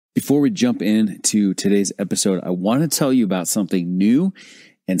Before we jump into today's episode, I want to tell you about something new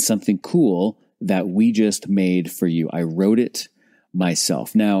and something cool that we just made for you. I wrote it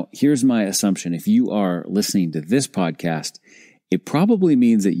myself. Now, here's my assumption. If you are listening to this podcast, it probably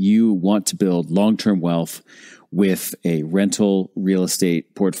means that you want to build long-term wealth with a rental real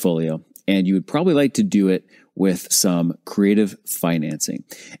estate portfolio, and you would probably like to do it with some creative financing.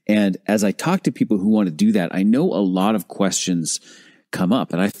 And as I talk to people who want to do that, I know a lot of questions come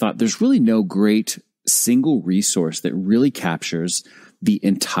up, and I thought there's really no great single resource that really captures the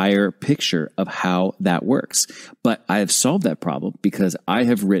entire picture of how that works. But I have solved that problem because I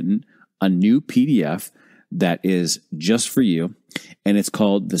have written a new PDF that is just for you, and it's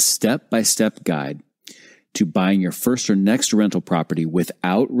called the Step-by-Step Guide to Buying Your First or Next Rental Property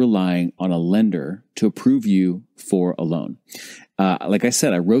Without Relying on a Lender to Approve You for a Loan. Like I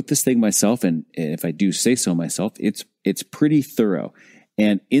said, I wrote this thing myself, and if I do say so myself, it's pretty thorough.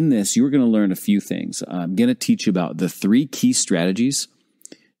 And in this, you're going to learn a few things. I'm going to teach you about the 3 key strategies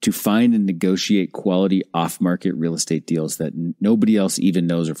to find and negotiate quality off-market real estate deals that nobody else even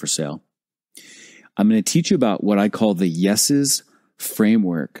knows are for sale. I'm going to teach you about what I call the yeses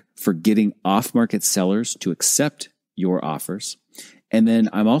framework for getting off-market sellers to accept your offers. And then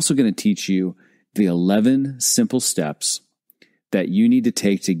I'm also going to teach you the 11 simple steps that you need to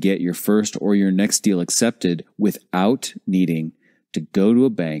take to get your first or your next deal accepted without needing to go to a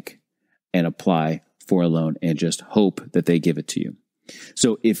bank and apply for a loan and just hope that they give it to you.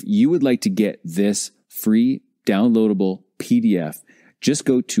 So if you would like to get this free downloadable PDF, just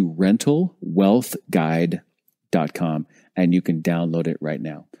go to rentalwealthguide.com and you can download it right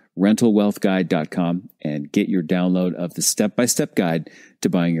now. rentalwealthguide.com and get your download of the step-by-step guide to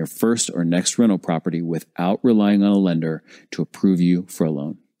buying your first or next rental property without relying on a lender to approve you for a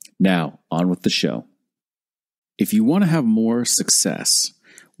loan. Now, on with the show. If you want to have more success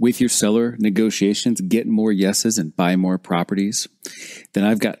with your seller negotiations, get more yeses and buy more properties, then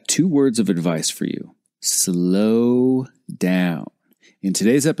I've got 2 words of advice for you. Slow down. In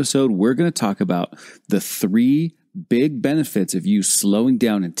today's episode, we're going to talk about the 3 big benefits of you slowing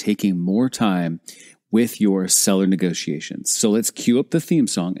down and taking more time with your seller negotiations. So let's cue up the theme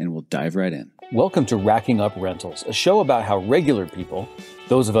song and we'll dive right in. Welcome to Racking Up Rentals, a show about how regular people,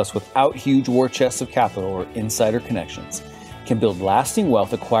 those of us without huge war chests of capital or insider connections, can build lasting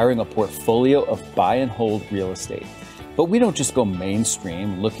wealth acquiring a portfolio of buy and hold real estate. But we don't just go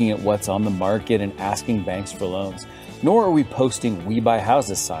mainstream looking at what's on the market and asking banks for loans, nor are we posting "We Buy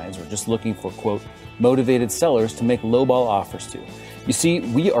Houses" signs or just looking for, quote, motivated sellers to make lowball offers to. You see,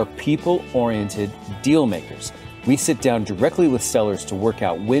 we are people-oriented deal makers. We sit down directly with sellers to work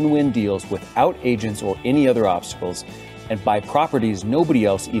out win-win deals without agents or any other obstacles and buy properties nobody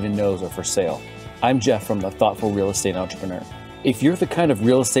else even knows are for sale. I'm Jeff from The Thoughtful Real Estate Entrepreneur. If you're the kind of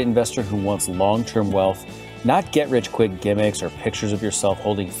real estate investor who wants long-term wealth, not get-rich-quick gimmicks or pictures of yourself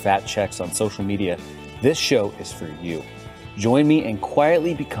holding fat checks on social media, this show is for you. Join me and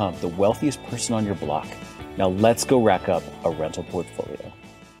quietly become the wealthiest person on your block. Now let's go rack up a rental portfolio.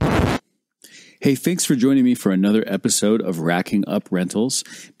 Hey, thanks for joining me for another episode of Racking Up Rentals.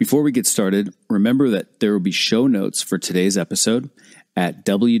 Before we get started, remember that there will be show notes for today's episode at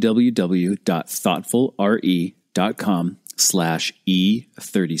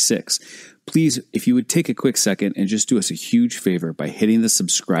www.thoughtfulre.com/E36. Please, if you would take a quick second and just do us a huge favor by hitting the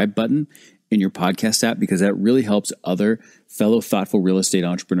subscribe button in your podcast app, because that really helps other fellow thoughtful real estate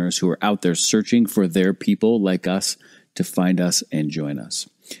entrepreneurs who are out there searching for their people like us to find us and join us.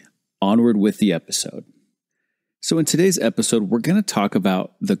 Onward with the episode. So in today's episode, we're going to talk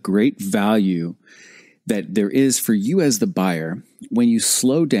about the great value that there is for you as the buyer when you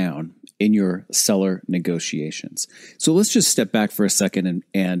slow down in your seller negotiations. So let's just step back for a second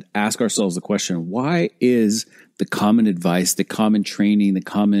and ask ourselves the question, why is the common advice, the common training, the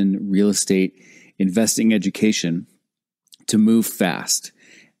common real estate investing education to move fast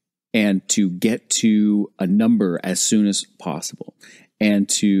and to get to a number as soon as possible and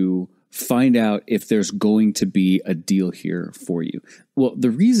to find out if there's going to be a deal here for you? Well, the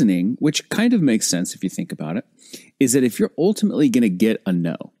reasoning, which kind of makes sense if you think about it, is that if you're ultimately going to get a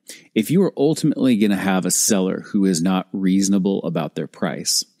no, if you are ultimately going to have a seller who is not reasonable about their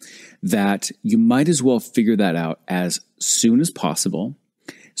price, that you might as well figure that out as soon as possible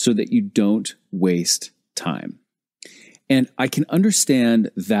so that you don't waste time. And I can understand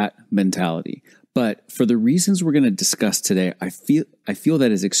that mentality, but for the reasons we're going to discuss today, I feel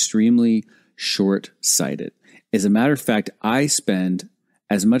that is extremely short-sighted. As a matter of fact, I spend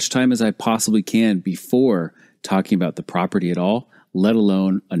as much time as I possibly can before talking about the property at all let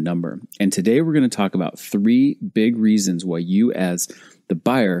alone a number. And today we're going to talk about 3 big reasons why you as the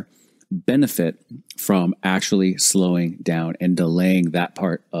buyer benefit from actually slowing down and delaying that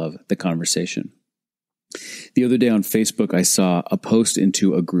part of the conversation. The other day on Facebook, I saw a post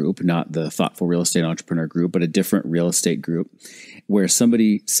into a group, not the Thoughtful Real Estate Entrepreneur group, but a different real estate group, where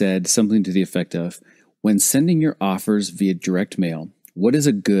somebody said something to the effect of, when sending your offers via direct mail, what is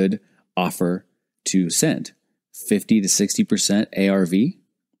a good offer to send? 50 to 60% ARV?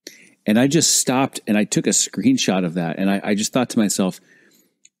 And I just stopped and I took a screenshot of that. And I just thought to myself,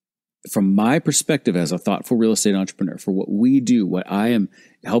 from my perspective as a thoughtful real estate entrepreneur, for what we do, what I am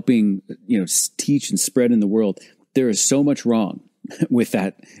helping, teach and spread in the world, there is so much wrong with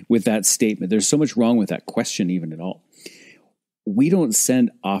that statement. There's so much wrong with that question even at all. We don't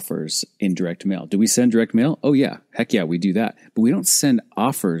send offers in direct mail. Do we send direct mail? Oh yeah. Heck yeah, we do that. But we don't send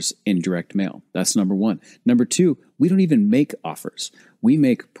offers in direct mail. That's number 1. Number 2, we don't even make offers. We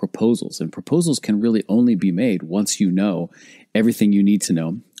make proposals, and proposals can really only be made once you know everything you need to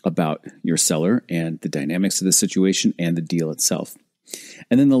know about your seller and the dynamics of the situation and the deal itself.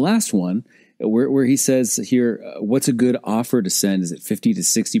 And then the last one, where he says here, what's a good offer to send? Is it 50 to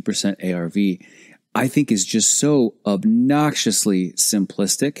 60% ARV? I think is just so obnoxiously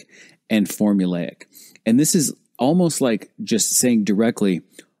simplistic and formulaic. And this is almost like just saying directly,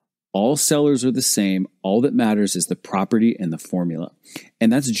 all sellers are the same. All that matters is the property and the formula.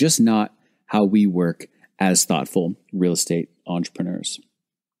 And that's just not how we work as thoughtful real estate entrepreneurs.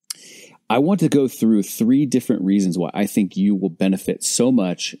 I want to go through 3 different reasons why I think you will benefit so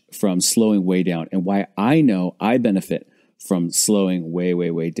much from slowing way down, and why I know I benefit from slowing way, way,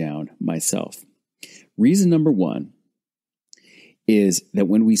 way down myself. Reason number 1 is that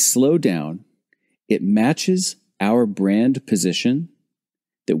when we slow down, it matches our brand position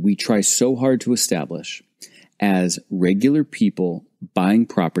that we try so hard to establish as regular people buying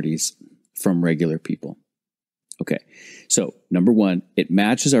properties from regular people. Okay, so number 1, it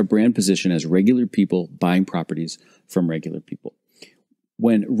matches our brand position as regular people buying properties from regular people.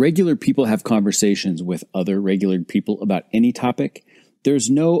 When regular people have conversations with other regular people about any topic, there's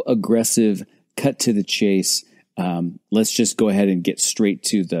no aggressive cut to the chase. Let's just go ahead and get straight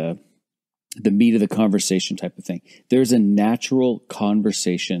to the meat of the conversation type of thing. There's a natural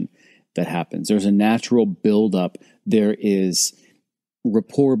conversation that happens. There's a natural buildup. There is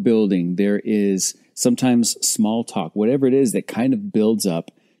rapport building. There is sometimes small talk, whatever it is that kind of builds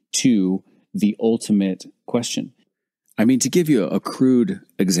up to the ultimate question. I mean, to give you a crude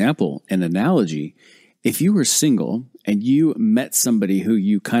example, an analogy, if you were single and you met somebody who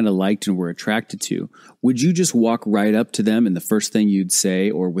you kind of liked and were attracted to, would you just walk right up to them and the first thing you'd say,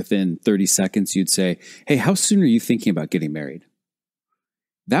 or within 30 seconds, you'd say, hey, how soon are you thinking about getting married?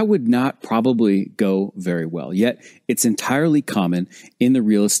 That would not probably go very well. Yet it's entirely common in the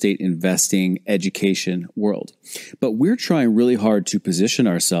real estate investing education world. But we're trying really hard to position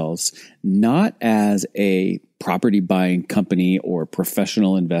ourselves not as a property buying company or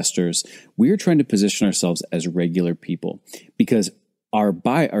professional investors. We're trying to position ourselves as regular people, because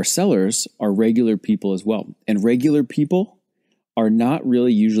our sellers are regular people as well. And regular people are not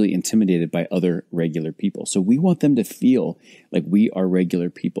really usually intimidated by other regular people. So we want them to feel like we are regular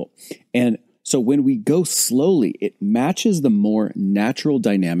people. And so when we go slowly, it matches the more natural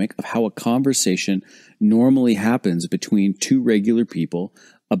dynamic of how a conversation normally happens between 2 regular people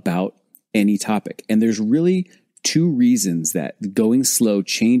about any topic. And there's really 2 reasons that going slow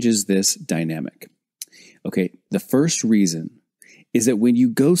changes this dynamic. Okay, the first reason is that when you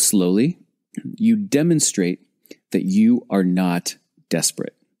go slowly, you demonstrate that you are not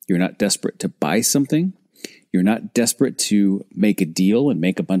desperate. You're not desperate to buy something. You're not desperate to make a deal and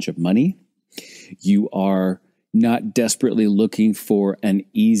make a bunch of money. You are not desperately looking for an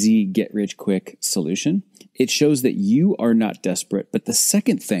easy get-rich-quick solution. It shows that you are not desperate. But the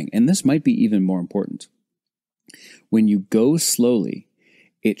second thing, and this might be even more important, when you go slowly,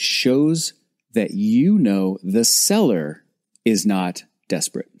 it shows that you know the seller is not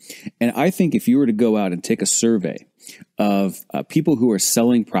desperate. And I think if you were to go out and take a survey of people who are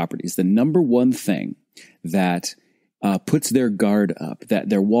selling properties, the number one thing that puts their guard up, that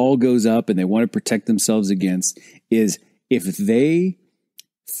their wall goes up and they want to protect themselves against, is if they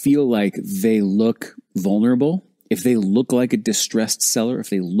feel like they look vulnerable, if they look like a distressed seller, if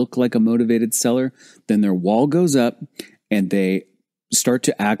they look like a motivated seller, then their wall goes up and they start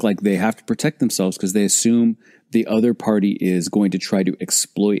to act like they have to protect themselves because they assume the other party is going to try to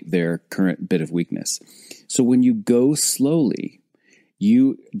exploit their current bit of weakness. So when you go slowly,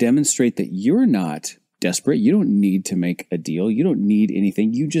 you demonstrate that you're not desperate. You don't need to make a deal. You don't need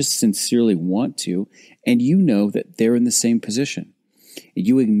anything. You just sincerely want to, and you know that they're in the same position.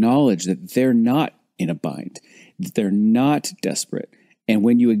 You acknowledge that they're not in a bind, that they're not desperate. And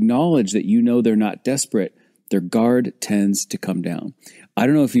when you acknowledge that you know they're not desperate, their guard tends to come down. I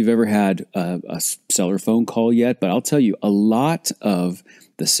don't know if you've ever had a seller phone call yet, but I'll tell you, a lot of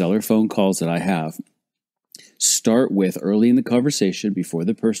the seller phone calls that I have start with early in the conversation before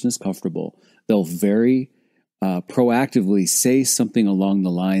the person is comfortable. They'll very proactively say something along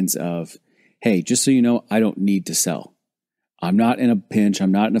the lines of, hey, just so you know, I don't need to sell. I'm not in a pinch.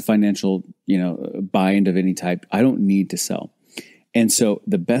 I'm not in a financial, bind of any type. I don't need to sell. And so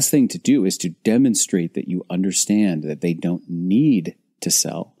the best thing to do is to demonstrate that you understand that they don't need to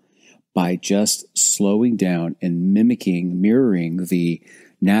sell by just slowing down and mirroring the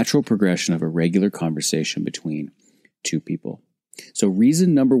natural progression of a regular conversation between two people. So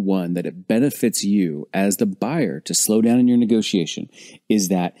reason number one that it benefits you as the buyer to slow down in your negotiation is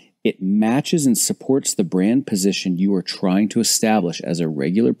that it matches and supports the brand position you are trying to establish as a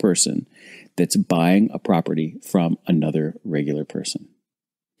regular person that's buying a property from another regular person.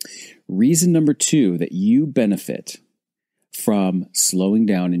 Reason number two that you benefit from slowing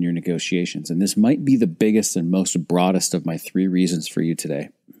down in your negotiations, and this might be the biggest and most broadest of my three reasons for you today,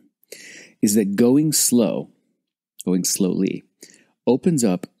 is that going slowly, opens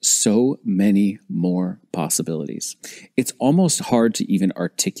up so many more possibilities. It's almost hard to even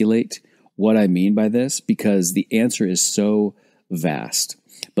articulate what I mean by this because the answer is so vast.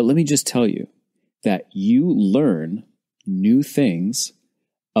 But let me just tell you that you learn new things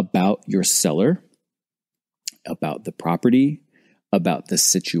about your seller, about the property, about the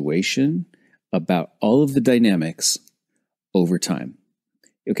situation, about all of the dynamics over time.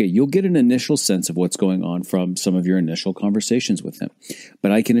 Okay, you'll get an initial sense of what's going on from some of your initial conversations with them.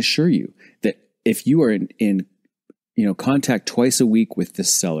 But I can assure you that if you are in contact twice a week with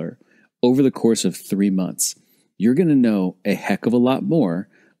this seller over the course of 3 months, you're going to know a heck of a lot more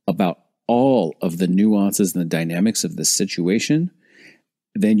about all of the nuances and the dynamics of the situation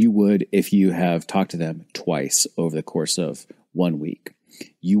than you would if you have talked to them twice over the course of 1 week.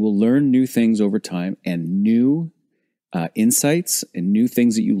 You will learn new things over time, and new insights and new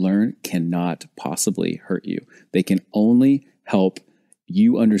things that you learn cannot possibly hurt you. They can only help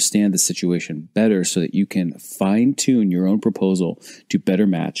you understand the situation better so that you can fine-tune your own proposal to better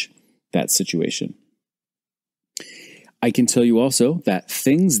match that situation. I can tell you also that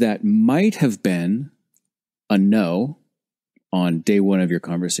things that might have been a no on day one of your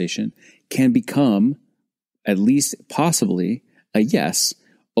conversation can become, at least possibly, a yes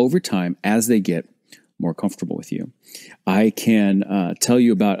over time as they get more comfortable with you. I can tell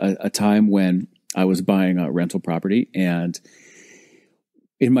you about a time when I was buying a rental property, and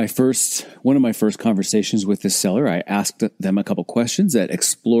in one of my first conversations with this seller, I asked them a couple questions that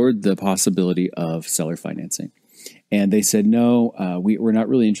explored the possibility of seller financing. And they said, no, we're not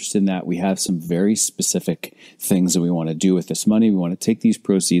really interested in that. We have some very specific things that we want to do with this money. We want to take these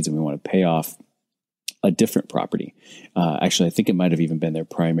proceeds and we want to pay off a different property. Actually, I think it might have even been their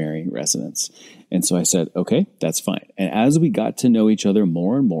primary residence. And so I said, okay, that's fine. And as we got to know each other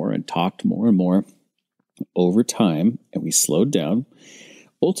more and more and talked more and more over time, and we slowed down,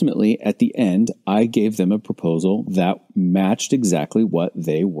 ultimately at the end, I gave them a proposal that matched exactly what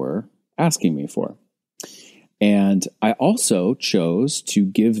they were asking me for. And I also chose to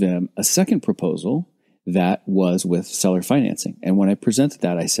give them a second proposal that was with seller financing. And when I presented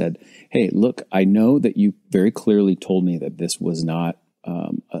that, I said, hey, look, I know that you very clearly told me that this was not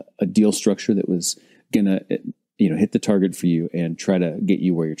a deal structure that was going to hit the target for you and try to get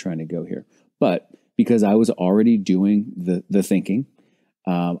you where you're trying to go here. But because I was already doing the thinking,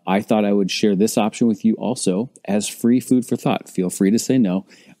 I thought I would share this option with you also as free food for thought. Feel free to say no.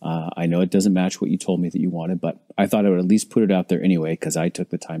 I know it doesn't match what you told me that you wanted, but I thought I would at least put it out there anyway because I took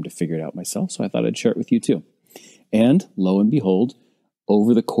the time to figure it out myself. So I thought I'd share it with you too. And lo and behold,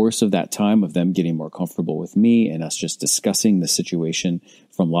 over the course of that time of them getting more comfortable with me and us just discussing the situation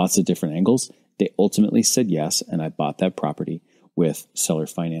from lots of different angles, they ultimately said yes, and I bought that property with seller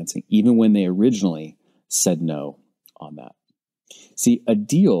financing, even when they originally said no on that. See, a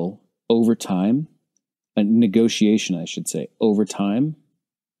deal over time, a negotiation, I should say, over time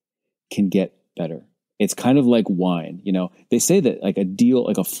can get better. It's kind of like wine. They say that like a deal,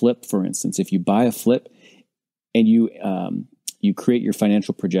 like a flip, for instance, if you buy a flip and you create your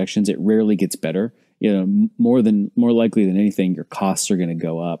financial projections, it rarely gets better. More likely than anything, your costs are going to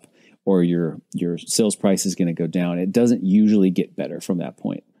go up or your sales price is going to go down. It doesn't usually get better from that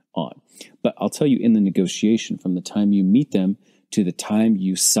point on. But I'll tell you, in the negotiation, from the time you meet them to the time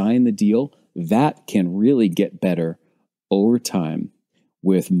you sign the deal, that can really get better over time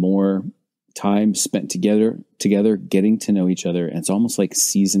with more time spent together, getting to know each other. And it's almost like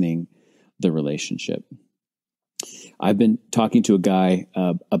seasoning the relationship. I've been talking to a guy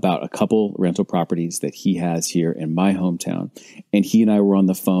about a couple rental properties that he has here in my hometown. And he and I were on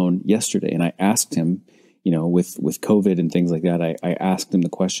the phone yesterday, and I asked him, with COVID and things like that, I asked him the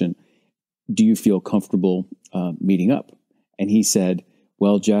question, do you feel comfortable meeting up? And he said,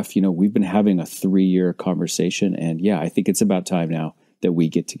 well, Jeff, we've been having a 3-year conversation, and yeah, I think it's about time now that we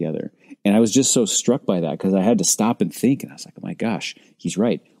get together. And I was just so struck by that because I had to stop and think, and I was like, oh my gosh, he's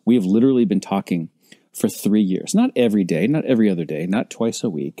right. We have literally been talking for 3 years, not every day, not every other day, not twice a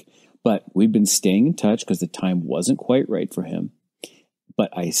week, but we've been staying in touch because the time wasn't quite right for him. But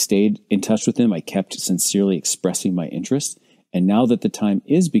I stayed in touch with him. I kept sincerely expressing my interest. And now that the time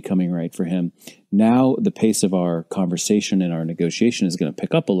is becoming right for him, now the pace of our conversation and our negotiation is going to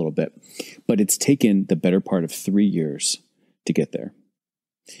pick up a little bit. But it's taken the better part of 3 years to get there.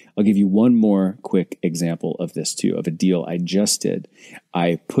 I'll give you one more quick example of this too, of a deal I just did.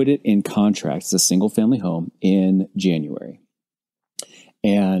 I put it in contract as a single family home in January.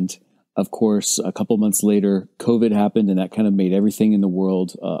 And of course, a couple months later, COVID happened, and that kind of made everything in the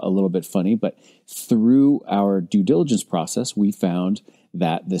world a little bit funny. But through our due diligence process, we found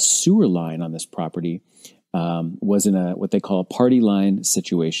that the sewer line on this property was in what they call a party line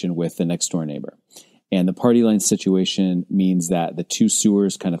situation with the next door neighbor. And the party line situation means that the two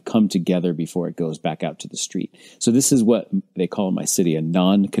sewers kind of come together before it goes back out to the street. So this is what they call in my city a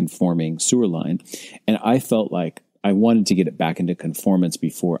non-conforming sewer line. And I felt like I wanted to get it back into conformance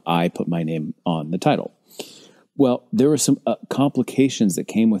before I put my name on the title. Well, there were some complications that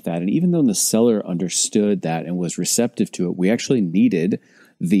came with that. And even though the seller understood that and was receptive to it, we actually needed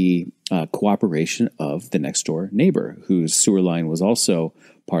the cooperation of the next door neighbor whose sewer line was also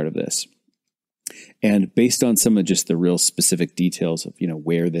part of this. And based on some of just the real specific details of,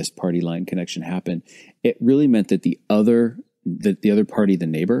 where this party line connection happened, it really meant that the other party, the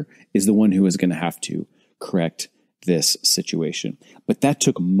neighbor, is the one who is going to have to correct this situation. But that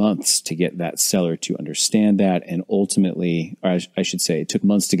took months to get that seller to understand that. And ultimately, or I should say, it took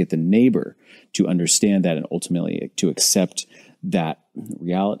months to get the neighbor to understand that and ultimately to accept that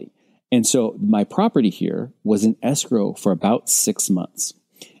reality. And so my property here was in escrow for about 6 months.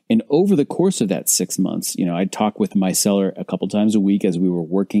 And over the course of that 6 months, I'd talk with my seller a couple times a week as we were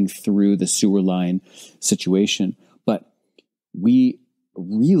working through the sewer line situation. But we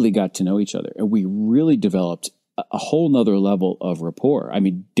really got to know each other, and we really developed a whole nother level of rapport. I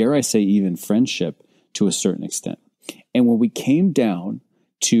mean, dare I say even friendship to a certain extent. And when we came down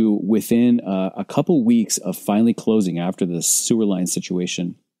to within a couple weeks of finally closing after the sewer line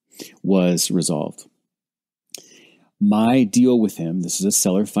situation was resolved, my deal with him, this is a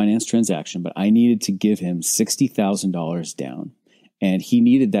seller finance transaction, but I needed to give him $60,000 down. And he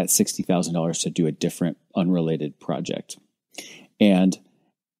needed that $60,000 to do a different unrelated project. And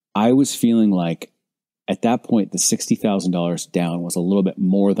I was feeling like at that point, the $60,000 down was a little bit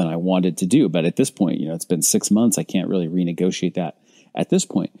more than I wanted to do. But at this point, it's been 6 months. I can't really renegotiate that at this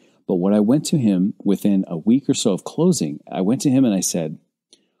point. But when I went to him within a week or so of closing, I went to him and I said,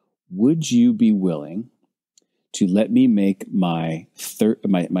 would you be willing to let me make my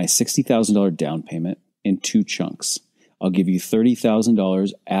 $60,000 down payment in 2 chunks? I'll give you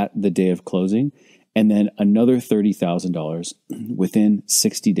 $30,000 at the day of closing, and then another $30,000 within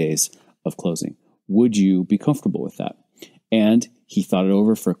 60 days of closing. Would you be comfortable with that? And he thought it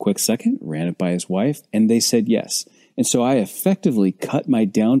over for a quick second, ran it by his wife, and they said yes. And so I effectively cut my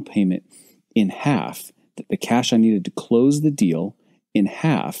down payment in half, the cash I needed to close the deal in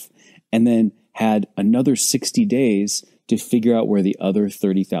half, and then had another 60 days to figure out where the other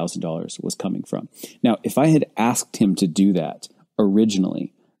 $30,000 was coming from. Now, if I had asked him to do that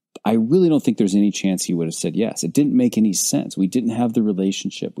originally, I really don't think there's any chance he would have said yes. It didn't make any sense. We didn't have the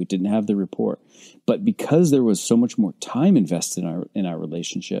relationship. We didn't have the rapport. But because there was so much more time invested in our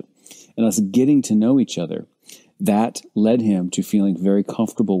relationship and us getting to know each other, that led him to feeling very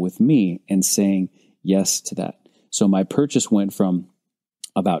comfortable with me and saying yes to that. So my purchase went from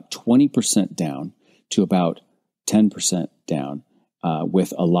about 20% down to about 10% down,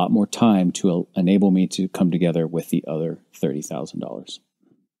 with a lot more time to enable me to come together with the other $30,000.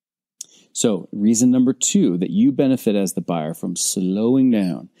 So reason number 2 that you benefit as the buyer from slowing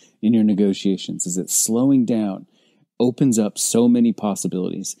down in your negotiations is that slowing down opens up so many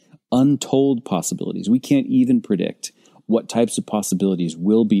possibilities, untold possibilities. We can't even predict what types of possibilities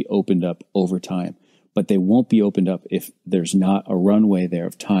will be opened up over time, but they won't be opened up if there's not a runway there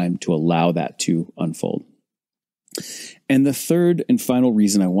of time to allow that to unfold. And the third and final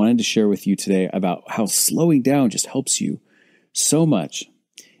reason I wanted to share with you today about how slowing down just helps you so much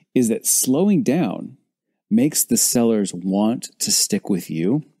is that slowing down makes the sellers want to stick with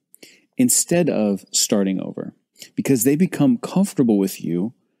you instead of starting over, because they become comfortable with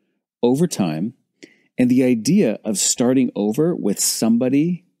you over time. And the idea of starting over with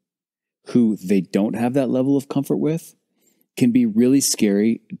somebody who they don't have that level of comfort with can be really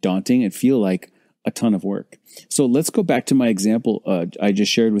scary, daunting, and feel like a ton of work. So let's go back to my example I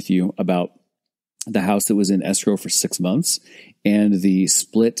just shared with you about the house that was in escrow for 6 months and the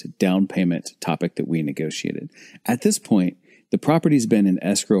split down payment topic that we negotiated. At this point, the property's been in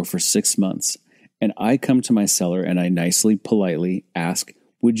escrow for 6 months, and I come to my seller and I nicely, politely ask,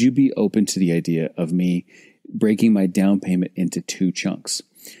 would you be open to the idea of me breaking my down payment into 2 chunks?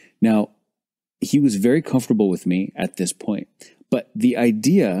 Now, he was very comfortable with me at this point, but the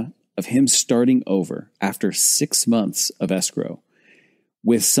idea of him starting over after 6 months of escrow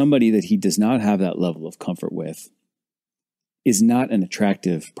with somebody that he does not have that level of comfort with is not an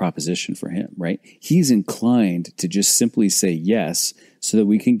attractive proposition for him, right? He's inclined to just simply say yes so that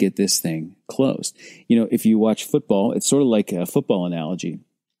we can get this thing closed. You know, if you watch football, it's sort of like a football analogy.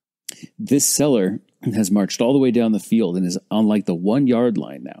 This seller has marched all the way down the field and is on like the 1 yard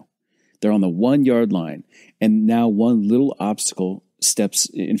line now. They're on the 1 yard line, and now one little obstacle steps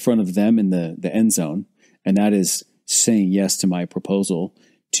in front of them in the end zone, and that is saying yes to my proposal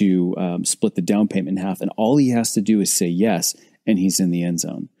to split the down payment in half. And all he has to do is say yes, and he's in the end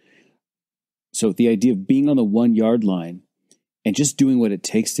zone. So the idea of being on the 1 yard line and just doing what it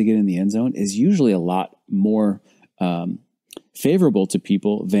takes to get in the end zone is usually a lot more favorable to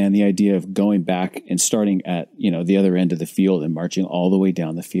people than the idea of going back and starting at, the other end of the field and marching all the way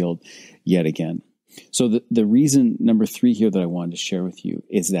down the field yet again. So the reason number 3 here that I wanted to share with you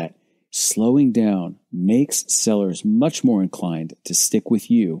is that slowing down makes sellers much more inclined to stick with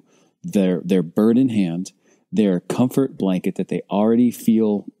you, their bird in hand, their comfort blanket that they already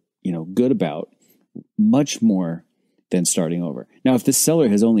feel, good about, much more than starting over. Now, if this seller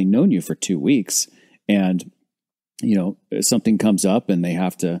has only known you for 2 weeks and, something comes up and they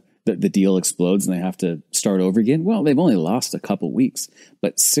have to, the deal explodes and they have to start over again, well, they've only lost a couple weeks.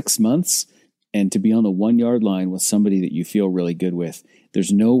 But 6 months and to be on the 1 yard line with somebody that you feel really good with,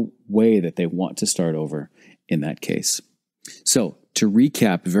 there's no way that they want to start over in that case. So to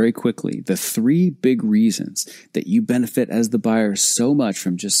recap very quickly, the 3 big reasons that you benefit as the buyer so much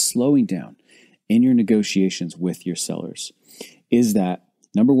from just slowing down in your negotiations with your sellers is that,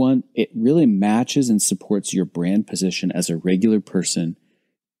 number 1, it really matches and supports your brand position as a regular person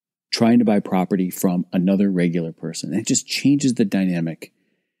trying to buy property from another regular person. It just changes the dynamic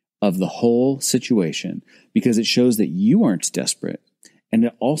of the whole situation because it shows that you aren't desperate. And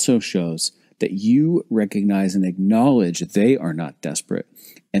it also shows that you recognize and acknowledge they are not desperate.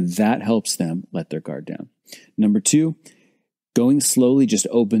 And that helps them let their guard down. Number 2, going slowly just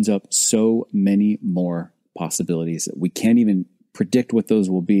opens up so many more possibilities that we can't even predict what those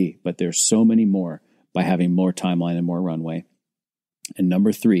will be, but there's so many more by having more timeline and more runway. And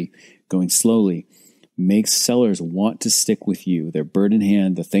number 3, going slowly makes sellers want to stick with you, their bird in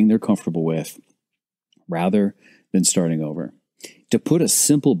hand, the thing they're comfortable with, rather than starting over. To put a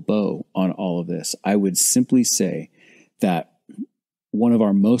simple bow on all of this, I would simply say that one of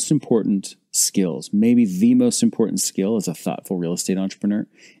our most important skills, maybe the most important skill as a thoughtful real estate entrepreneur,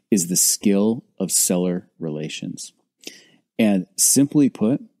 is the skill of seller relations. And simply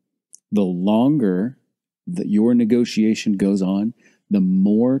put, the longer that your negotiation goes on, the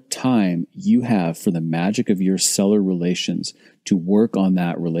more time you have for the magic of your seller relations to work on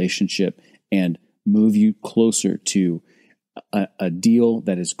that relationship and move you closer to a deal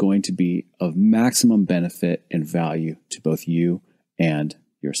that is going to be of maximum benefit and value to both you and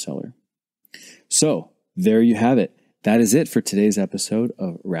your seller. So there you have it. That is it for today's episode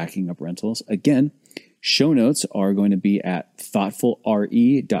of Racking Up Rentals. Again, show notes are going to be at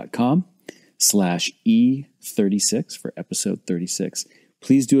thoughtfulre.com/E36 for episode 36.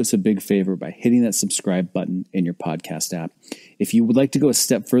 Please do us a big favor by hitting that subscribe button in your podcast app. If you would like to go a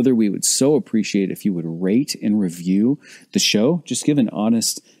step further, we would so appreciate if you would rate and review the show. Just give an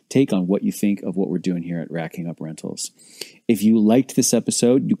honest take on what you think of what we're doing here at Racking Up Rentals. If you liked this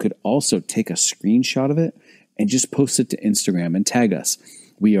episode, you could also take a screenshot of it and just post it to Instagram and tag us.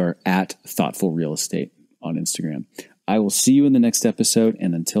 We are at Thoughtful Real Estate on Instagram. I will see you in the next episode.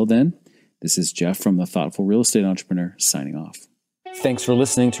 And until then, this is Jeff from The Thoughtful Real Estate Entrepreneur signing off. Thanks for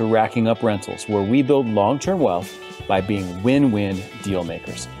listening to Racking Up Rentals, where we build long-term wealth by being win-win deal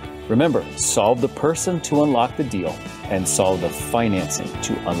makers. Remember, solve the person to unlock the deal and solve the financing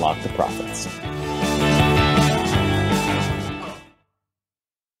to unlock the profits.